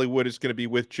guy Hollywood is going to be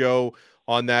with Joe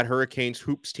on that Hurricanes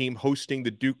hoops team hosting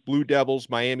the Duke Blue Devils.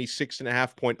 Miami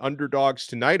 6.5-point underdogs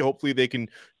tonight. Hopefully they can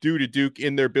do to Duke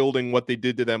in their building what they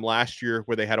did to them last year,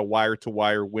 where they had a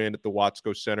wire-to-wire win at the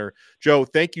Watsco Center. Joe,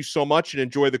 thank you so much, and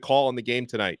enjoy the call on the game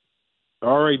tonight.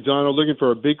 All right, Donno, looking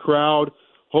for a big crowd.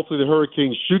 Hopefully the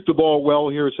Hurricanes shoot the ball well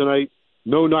here tonight.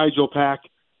 No Nigel Pack.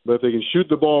 But if they can shoot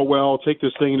the ball well, take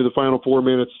this thing into the final 4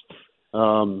 minutes,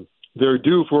 they're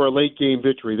due for a late-game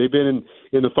victory. They've been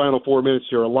in the final 4 minutes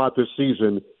here a lot this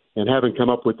season and haven't come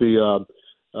up with the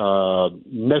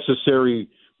necessary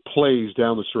plays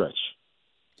down the stretch.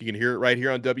 You can hear it right here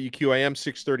on WQAM,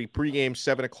 6:30 pregame,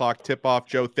 7 o'clock tip-off.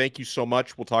 Joe, thank you so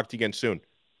much. We'll talk to you again soon.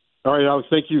 All right, Alex,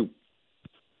 thank you.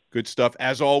 Good stuff,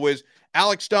 as always.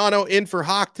 Alex Donno in for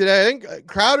Hawk today. I think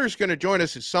Crowder's going to join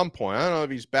us at some point. I don't know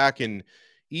if he's back in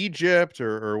Egypt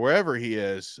or wherever he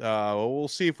is. We'll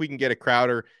see if we can get a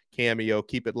Crowder cameo.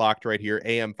 Keep it locked right here.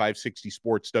 AM 560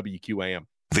 Sports, WQAM.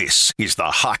 This is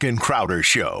the Hawk and Crowder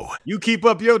Show. You keep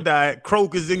up your diet,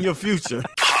 Croak is in your future.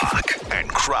 Hawk and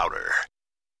Crowder.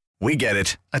 We get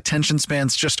it. Attention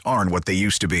spans just aren't what they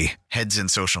used to be. Heads in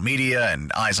social media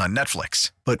and eyes on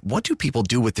Netflix. But what do people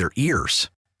do with their ears?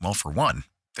 Well, for one,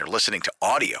 they're listening to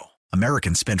audio.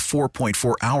 Americans spend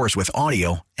 4.4 hours with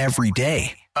audio every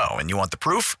day. Oh, and you want the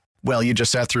proof? Well, you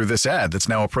just sat through this ad that's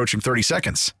now approaching 30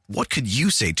 seconds. What could you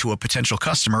say to a potential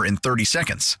customer in 30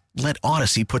 seconds? Let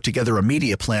Odyssey put together a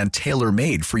media plan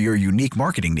tailor-made for your unique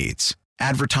marketing needs.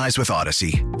 Advertise with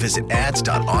Odyssey. Visit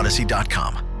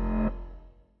ads.odyssey.com.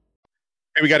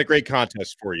 Hey, we got a great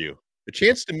contest for you. A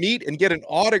chance to meet and get an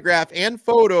autograph and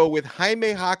photo with Jaime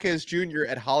Jaquez Jr.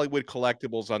 at Hollywood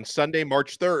Collectibles on Sunday,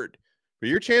 March 3rd. For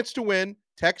your chance to win,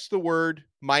 text the word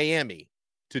Miami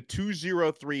to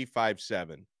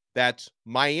 20357. That's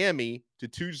Miami to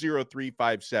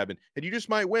 20357, and you just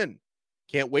might win.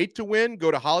 Can't wait to win?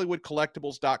 Go to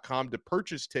HollywoodCollectibles.com to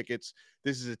purchase tickets.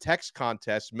 This is a text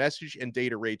contest. Message and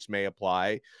data rates may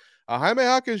apply. Jaime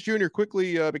Jaquez Jr.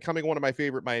 quickly becoming one of my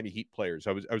favorite Miami Heat players.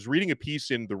 I was reading a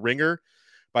piece in The Ringer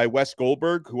by Wes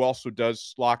Goldberg, who also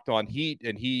does Locked On Heat,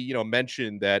 and he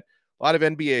mentioned that a lot of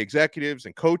NBA executives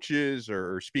and coaches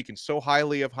are speaking so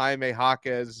highly of Jaime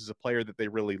Jaquez as a player that they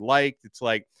really liked. It's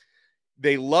like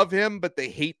they love him, but they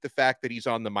hate the fact that he's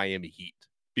on the Miami Heat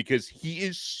because he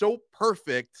is so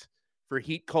perfect for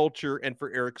Heat culture and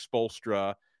for Eric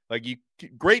Spoelstra.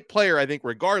 Great player, I think,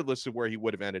 regardless of where he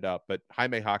would have ended up. But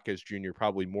Jaime Jaquez Jr.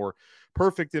 probably more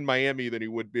perfect in Miami than he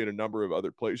would be in a number of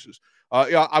other places.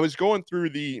 I was going through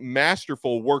the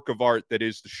masterful work of art that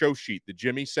is the show sheet that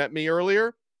Jimmy sent me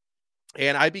earlier,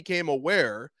 and I became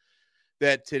aware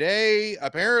that today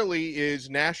apparently is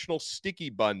National Sticky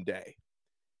Bun Day.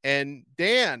 And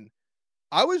Dan,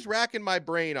 I was racking my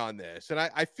brain on this, and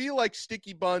I feel like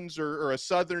sticky buns are a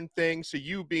Southern thing. So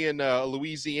you being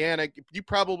Louisiana, you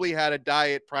probably had a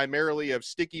diet primarily of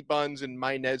sticky buns and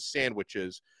mayonnaise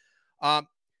sandwiches. I'm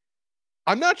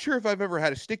not sure if I've ever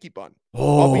had a sticky bun.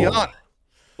 I'll be honest.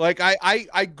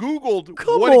 I Googled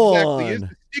exactly is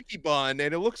the sticky bun,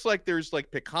 and it looks like there's like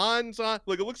pecans on.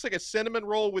 It looks like a cinnamon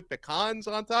roll with pecans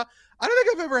on top. I don't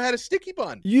think I've ever had a sticky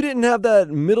bun. You didn't have that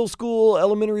middle school,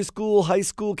 elementary school, high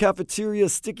school cafeteria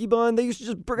sticky bun? They used to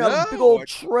just bring out a big old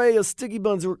tray of sticky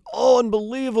buns. They were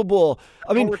unbelievable.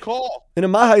 I mean, recall. And in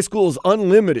my high school, it was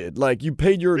unlimited. Like, you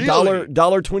paid your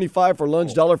 $1.25 for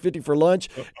lunch, $1.50 for lunch,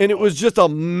 and it was just a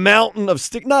mountain of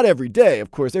stick. Not every day, of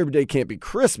course. Every day can't be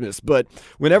Christmas, but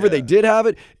whenever they did have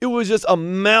it, it was just a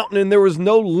mountain, and there was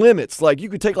no limits. Like, you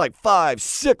could take like 5,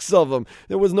 6 of them.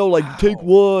 There was no take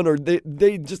one, or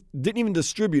they just didn't even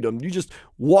distribute them. You just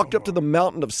walked up to the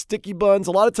mountain of sticky buns.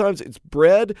 A lot of times it's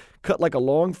bread cut like a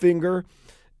long finger,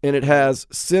 and it has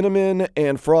cinnamon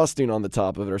and frosting on the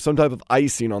top of it, or some type of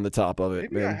icing on the top of it.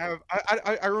 Maybe man. I have.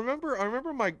 I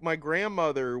remember my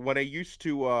grandmother when I used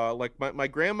to my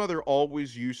grandmother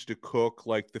always used to cook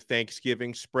like the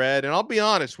Thanksgiving spread, and I'll be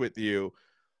honest with you,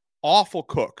 awful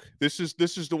cook. This is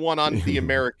the one on the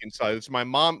American side. It's my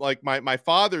mom, like my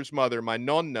father's mother, my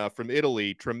nonna from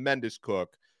Italy, tremendous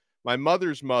cook. My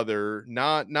mother's mother,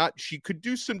 not she could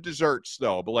do some desserts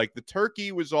though, but like the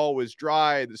turkey was always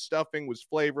dry, the stuffing was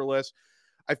flavorless.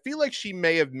 I feel like she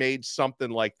may have made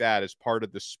something like that as part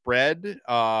of the spread.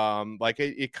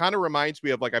 It kind of reminds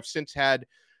me of like I've since had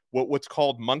what's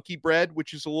called monkey bread,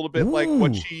 which is a little bit like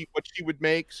what she would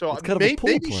make. So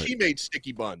maybe she made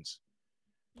sticky buns.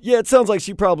 Yeah, it sounds like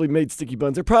she probably made sticky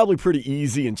buns. They're probably pretty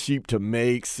easy and cheap to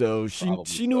make, so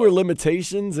she knew her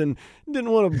limitations and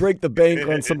didn't want to break the bank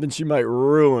on something she might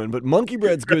ruin. But monkey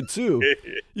bread's good too.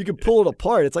 You can pull it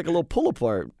apart. It's like a little pull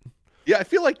apart. Yeah, I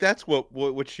feel like that's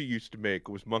what she used to make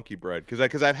was monkey bread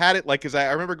because I've had it because I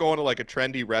remember going to like a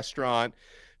trendy restaurant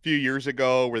few years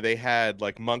ago where they had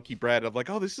like monkey bread. I'm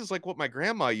like, oh, this is like what my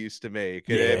grandma used to make.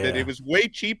 And it was way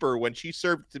cheaper when she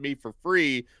served it to me for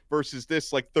free versus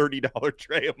this like $30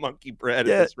 tray of monkey bread at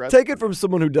this restaurant. Take it from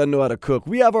someone who doesn't know how to cook.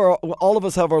 We have all of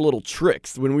us have our little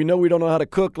tricks. When we know we don't know how to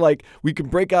cook, like we can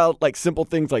break out like simple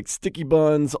things like sticky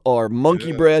buns or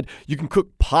monkey bread. You can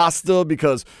cook pasta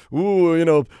because,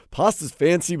 pasta's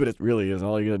fancy, but it really isn't.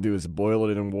 All you got to do is boil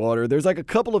it in water. There's like a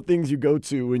couple of things you go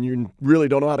to when you really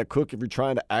don't know how to cook if you're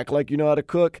trying to act like you know how to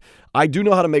cook. I do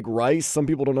know how to make rice. Some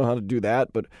people don't know how to do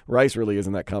that, but rice really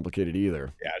isn't that complicated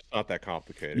either. Yeah, it's not that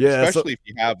complicated. Yeah, especially if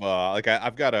you have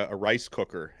I've got a rice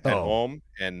cooker at home,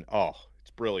 and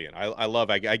it's brilliant. I love.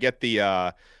 I get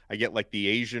like the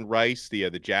Asian rice, the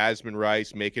jasmine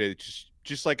rice, making it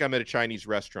just like I'm at a Chinese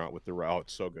restaurant with the rice. Oh,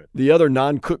 it's so good. The other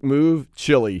non-cook move,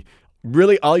 chili.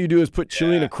 Really, all you do is put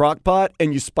chili in a crock pot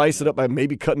and you spice it up by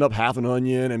maybe cutting up half an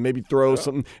onion and maybe throw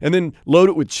something and then load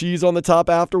it with cheese on the top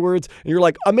afterwards. And you're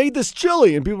like, I made this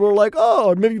chili. And people are like,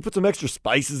 oh, maybe you put some extra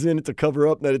spices in it to cover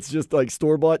up that it's just like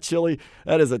store-bought chili.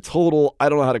 That is a total, I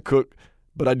don't know how to cook,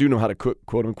 but I do know how to cook,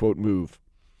 quote-unquote, move.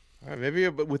 All right, maybe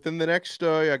within the next,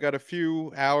 I got a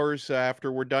few hours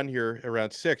after we're done here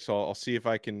around 6. I'll see if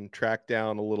I can track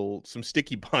down some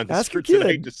sticky buns. Ask your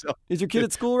kid. Is your kid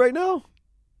at school right now?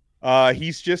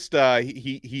 He's just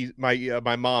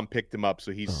my mom picked him up,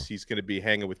 so he's going to be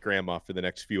hanging with grandma for the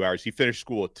next few hours. He finished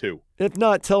school at 2. If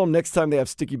not, tell him next time they have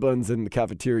sticky buns in the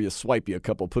cafeteria, swipe you a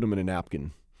couple, put them in a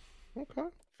napkin. Okay,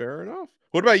 fair enough.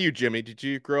 What about you, Jimmy? Did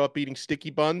you grow up eating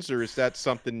sticky buns, or is that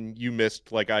something you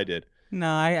missed like I did? No,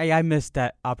 I missed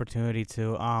that opportunity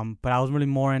too. But I was really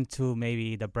more into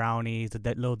maybe the brownies, the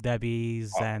little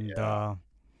Debbie's, and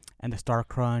the Star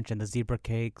Crunch and the zebra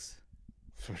cakes.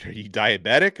 Are you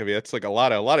diabetic? I mean, that's like a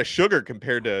lot of sugar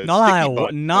compared to not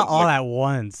all at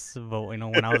once. But when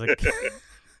I was a kid.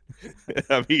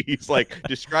 I mean, he's like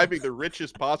describing the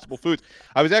richest possible foods.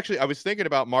 I was thinking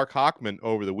about Mark Hochman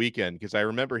over the weekend because I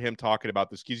remember him talking about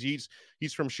this because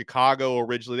he's from Chicago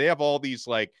originally. They have all these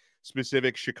like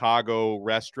specific Chicago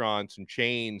restaurants and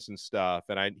chains and stuff,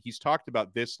 and he's talked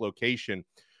about this location.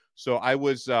 So I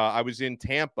was in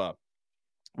Tampa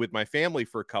with my family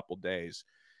for a couple days.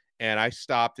 And I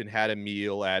stopped and had a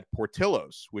meal at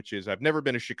Portello's, which is, I've never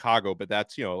been to Chicago, but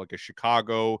that's, like a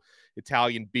Chicago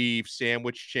Italian beef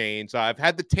sandwich chain. So I've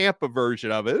had the Tampa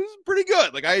version of it. It was pretty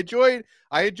good. Like I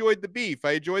enjoyed the beef.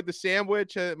 I enjoyed the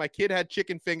sandwich. My kid had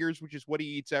chicken fingers, which is what he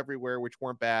eats everywhere, which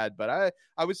weren't bad. But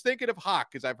I was thinking of Hawk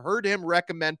because I've heard him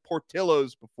recommend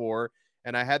Portillo's before.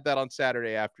 And I had that on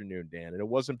Saturday afternoon, Dan, and it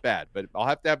wasn't bad. But I'll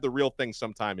have to have the real thing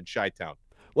sometime in Chi-Town.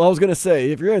 Well, I was going to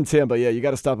say, if you're in Tampa, you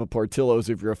got to stop at Portillo's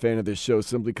if you're a fan of this show,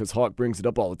 simply because Hawk brings it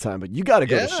up all the time. But you got to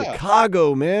go to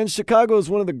Chicago, man. Chicago is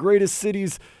one of the greatest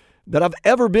cities that I've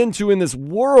ever been to in this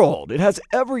world. It has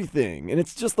everything, and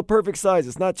it's just the perfect size.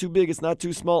 It's not too big. It's not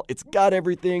too small. It's got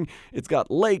everything. It's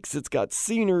got lakes. It's got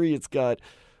scenery. It's got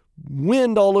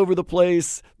wind all over the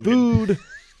place, food,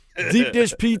 deep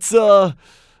dish pizza.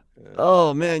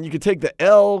 Oh, man, you could take the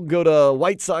L, go to a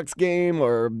White Sox game,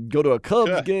 or go to a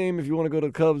Cubs game if you want to go to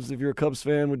the Cubs, if you're a Cubs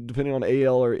fan, depending on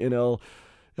AL or NL.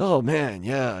 Oh, man,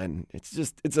 yeah, and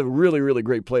it's a really, really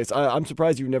great place. I'm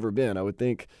surprised you've never been, I would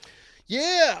think.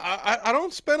 Yeah, I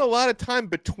don't spend a lot of time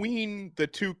between the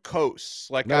two coasts.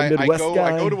 Like I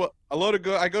go to a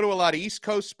lot of East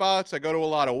Coast spots. I go to a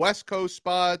lot of West Coast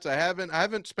spots. I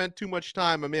haven't spent too much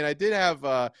time. I mean, I did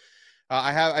have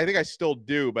I think I still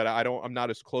do, but I'm not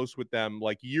as close with them.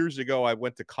 Like years ago, I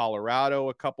went to Colorado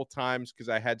a couple times because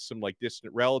I had some like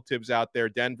distant relatives out there,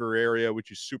 Denver area,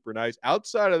 which is super nice.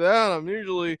 Outside of that, I'm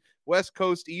usually West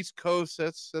Coast, East Coast.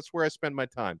 That's where I spend my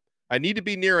time. I need to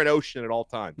be near an ocean at all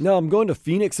times. No, I'm going to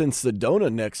Phoenix and Sedona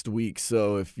next week.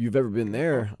 So if you've ever been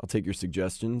there, I'll take your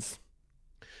suggestions.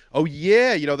 Oh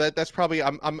yeah, that's probably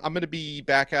I'm going to be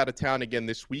back out of town again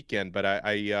this weekend, but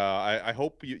I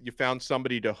hope you found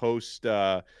somebody to host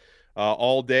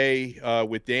all day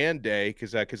with Dan Day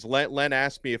because Len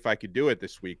asked me if I could do it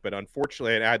this week, but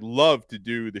unfortunately, and I'd love to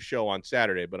do the show on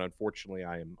Saturday, but unfortunately,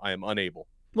 I am unable.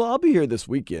 Well, I'll be here this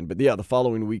weekekend, but yeah, the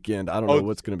following weekend, I don't know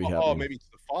what's going to be happening. Oh, maybe it's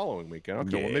the following weekend.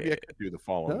 Okay, yeah. Well, maybe I could do the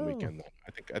following weekend then.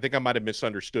 I think I might have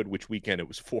misunderstood which weekend it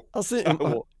was for. I'll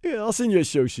send you a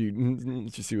show sheet and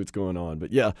just see what's going on.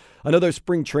 But yeah, I know there's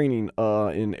spring training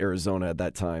in Arizona at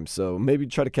that time, so maybe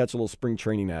try to catch a little spring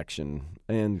training action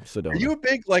in Sedona. Are you a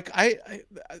big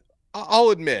I'll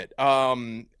admit,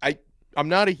 I'm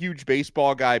not a huge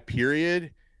baseball guy.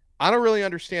 Period. I don't really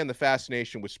understand the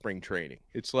fascination with spring training.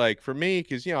 It's like for me,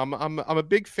 because I'm a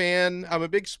big fan. I'm a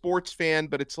big sports fan,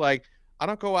 but it's like I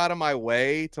don't go out of my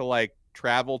way to like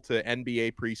travel to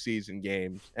NBA preseason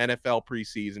games, NFL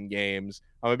preseason games.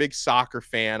 I'm a big soccer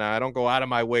fan. I don't go out of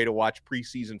my way to watch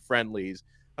preseason friendlies.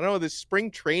 I don't know, this spring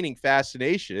training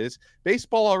fascination is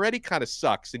baseball already kind of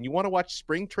sucks, and you want to watch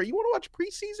spring training. You want to watch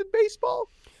preseason baseball?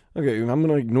 Okay, I'm going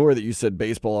to ignore that you said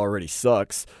baseball already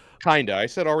sucks. Kinda. I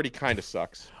said already kind of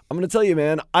sucks. I'm going to tell you,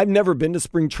 man, I've never been to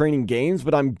spring training games,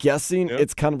 but I'm guessing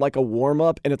it's kind of like a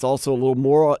warm-up, and it's also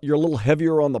you're a little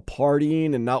heavier on the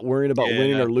partying and not worrying about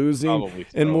winning or losing,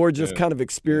 and more just kind of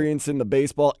experiencing the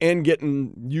baseball and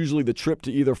getting usually the trip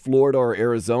to either Florida or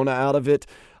Arizona out of it.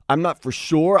 I'm not for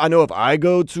sure. I know if I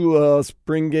go to a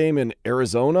spring game in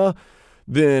Arizona,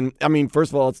 then, I mean,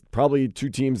 first of all, it's probably two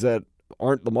teams that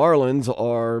aren't the Marlins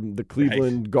are the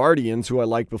Cleveland Guardians, who I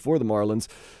liked before the Marlins.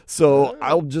 So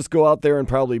I'll just go out there and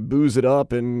probably booze it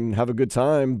up and have a good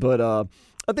time. But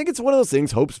I think it's one of those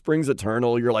things, hope springs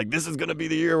eternal. You're like, this is going to be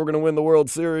the year we're going to win the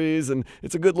World Series, and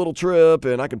it's a good little trip,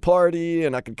 and I can party,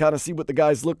 and I can kind of see what the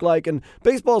guys look like. And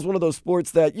baseball is one of those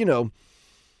sports that,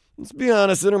 let's be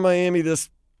honest, Inter Miami, this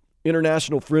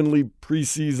international friendly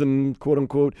preseason, quote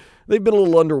unquote, they've been a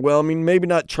little underwhelming, maybe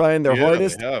not trying their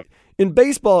hardest. In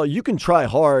baseball, you can try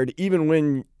hard even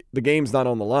when the game's not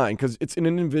on the line because it's an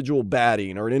individual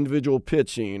batting or an individual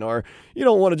pitching, or you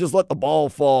don't want to just let the ball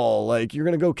fall. Like, you're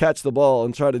going to go catch the ball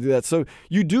and try to do that. So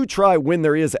you do try when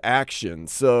there is action.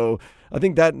 So I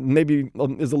think that maybe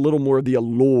is a little more of the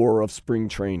allure of spring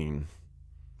training.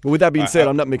 But with that being said,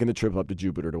 I'm not making the trip up to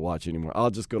Jupiter to watch anymore. I'll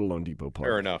just go to Lone Depot Park.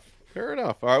 Fair enough. Fair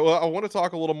enough. All right. Well, I want to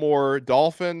talk a little more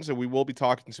Dolphins, and we will be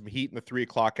talking some Heat in the 3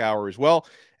 o'clock hour as well.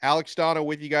 Alex Donno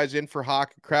with you guys in for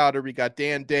Hawk and Crowder. We got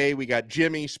Dan Day. We got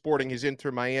Jimmy sporting his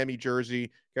Inter Miami jersey.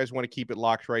 You guys want to keep it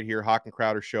locked right here. Hawk and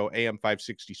Crowder Show, AM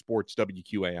 560 Sports,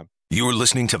 WQAM. You're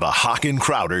listening to the Hawk and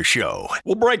Crowder Show.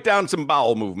 We'll break down some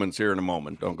bowel movements here in a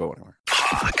moment. Don't go anywhere.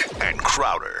 Hawk and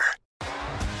Crowder.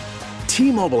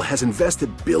 T-Mobile has invested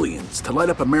billions to light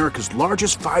up America's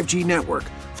largest 5G network,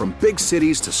 from big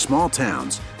cities to small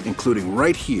towns, including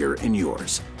right here in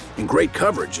yours. And great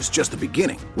coverage is just the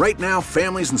beginning. Right now,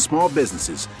 families and small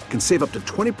businesses can save up to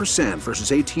 20%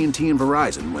 versus AT&T and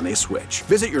Verizon when they switch.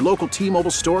 Visit your local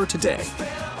T-Mobile store today.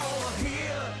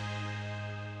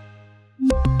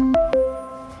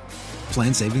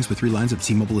 Plan savings with 3 lines of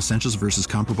T-Mobile Essentials versus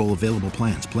comparable available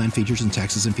plans. Plan features and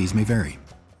taxes and fees may vary.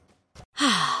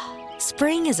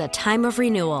 Spring is a time of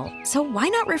renewal, so why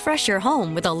not refresh your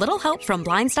home with a little help from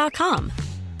Blinds.com?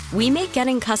 We make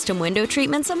getting custom window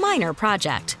treatments a minor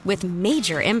project with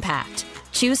major impact.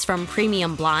 Choose from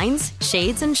premium blinds,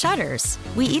 shades, and shutters.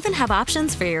 We even have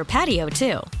options for your patio,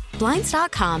 too.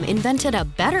 Blinds.com invented a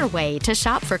better way to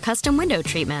shop for custom window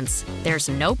treatments. There's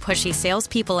no pushy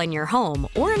salespeople in your home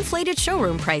or inflated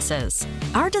showroom prices.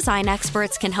 Our design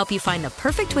experts can help you find the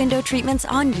perfect window treatments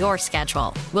on your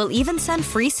schedule. We'll even send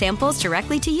free samples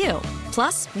directly to you.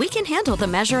 Plus, we can handle the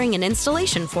measuring and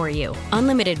installation for you.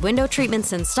 Unlimited window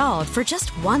treatments installed for just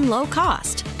one low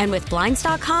cost. And with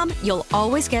Blinds.com, you'll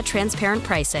always get transparent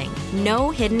pricing. No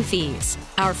hidden fees.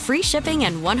 Our free shipping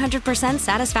and 100%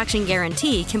 satisfaction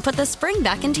guarantee can put the spring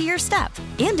back into your step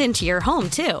and into your home,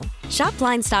 too. Shop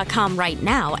Blinds.com right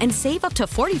now and save up to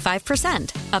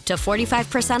 45%. Up to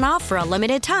 45% off for a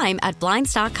limited time at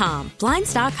Blinds.com.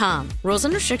 Blinds.com. Rules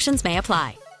and restrictions may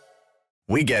apply.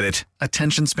 We get it.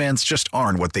 Attention spans just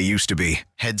aren't what they used to be.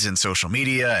 Heads in social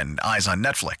media and eyes on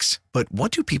Netflix. But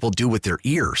what do people do with their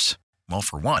ears? Well,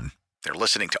 for one, they're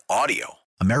listening to audio.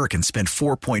 Americans spend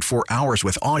 4.4 hours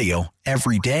with audio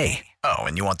every day. Oh,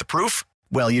 and you want the proof?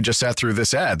 Well, you just sat through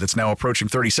this ad that's now approaching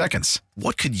 30 seconds.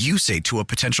 What could you say to a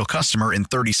potential customer in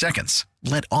 30 seconds?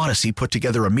 Let Odyssey put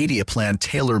together a media plan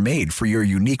tailor-made for your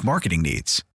unique marketing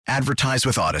needs. Advertise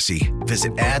with Odyssey.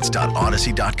 Visit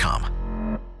ads.odyssey.com.